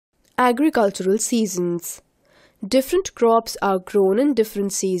Agricultural seasons. Different crops are grown in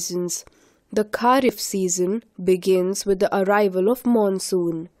different seasons. The Kharif season begins with the arrival of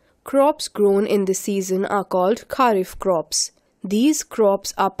monsoon. Crops grown in this season are called Kharif crops. These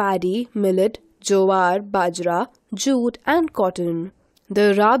crops are paddy, millet, jowar, bajra, jute and cotton.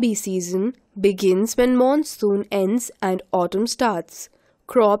 The Rabi season begins when monsoon ends and autumn starts.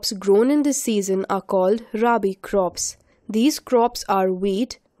 Crops grown in this season are called Rabi crops. These crops are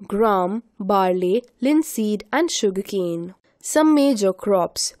wheat, gram, barley, linseed and sugarcane. Some major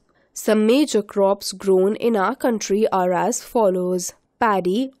crops. Some major crops grown in our country are as follows.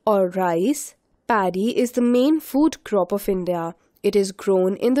 Paddy or rice. Paddy is the main food crop of India. It is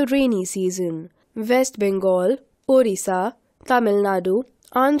grown in the rainy season. West Bengal, Orissa, Tamil Nadu,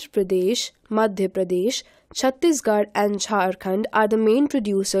 Andhra Pradesh, Madhya Pradesh, Chhattisgarh and Jharkhand are the main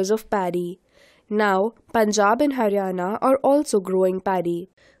producers of paddy. Now, Punjab and Haryana are also growing paddy.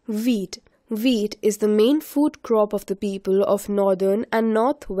 Wheat. Wheat is the main food crop of the people of northern and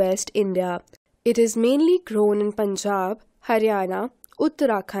northwest India. It is mainly grown in Punjab, Haryana,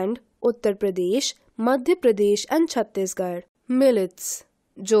 Uttarakhand, Uttar Pradesh, Madhya Pradesh and Chhattisgarh. Millets.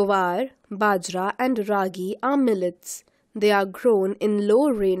 Jowar, bajra and ragi are millets. They are grown in low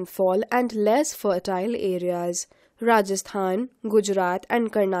rainfall and less fertile areas. Rajasthan, Gujarat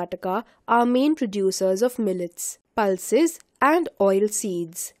and Karnataka are main producers of millets. Pulses and oil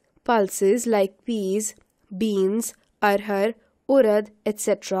seeds. Pulses like peas, beans, arhar, urad,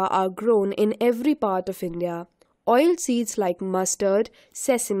 etc. are grown in every part of India. Oil seeds like mustard,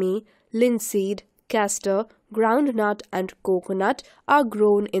 sesame, linseed, castor, groundnut and coconut are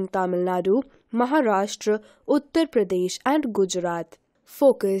grown in Tamil Nadu, Maharashtra, Uttar Pradesh and Gujarat.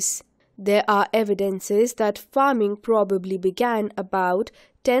 Focus. There are evidences that farming probably began about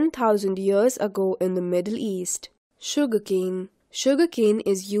 10,000 years ago in the Middle East. Sugarcane. Sugarcane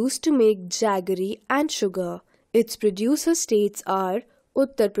is used to make jaggery and sugar. Its producer states are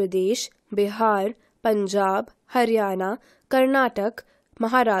Uttar Pradesh, Bihar, Punjab, Haryana, Karnataka,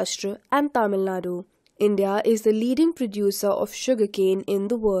 Maharashtra and Tamil Nadu. India is the leading producer of sugarcane in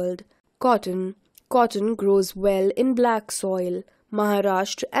the world. Cotton. Cotton grows well in black soil.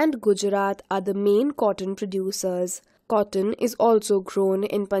 Maharashtra and Gujarat are the main cotton producers. Cotton is also grown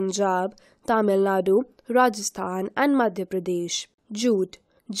in Punjab, Tamil Nadu, Rajasthan and Madhya Pradesh. Jute.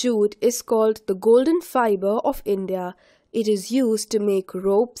 Jute is called the golden fiber of India. It is used to make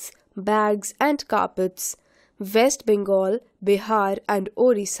ropes, bags and carpets. West Bengal, Bihar and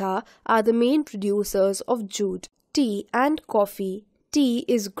Orissa are the main producers of jute. Tea and coffee. Tea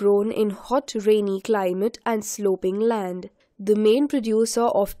is grown in hot rainy climate and sloping land. The main producer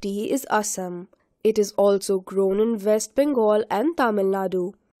of tea is Assam. It is also grown in West Bengal and Tamil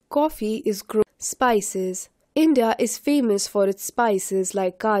Nadu. Coffee is grown. Spices. India is famous for its spices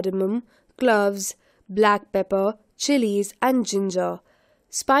like cardamom, cloves, black pepper, chilies and ginger.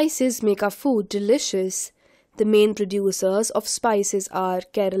 Spices make our food delicious. The main producers of spices are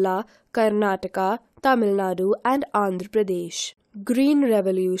Kerala, Karnataka, Tamil Nadu and Andhra Pradesh. Green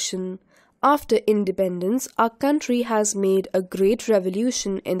Revolution. After independence, our country has made a great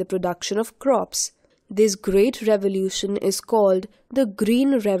revolution in the production of crops. This great revolution is called the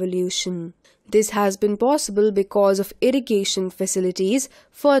Green Revolution. This has been possible because of irrigation facilities,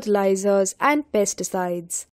 fertilizers and pesticides.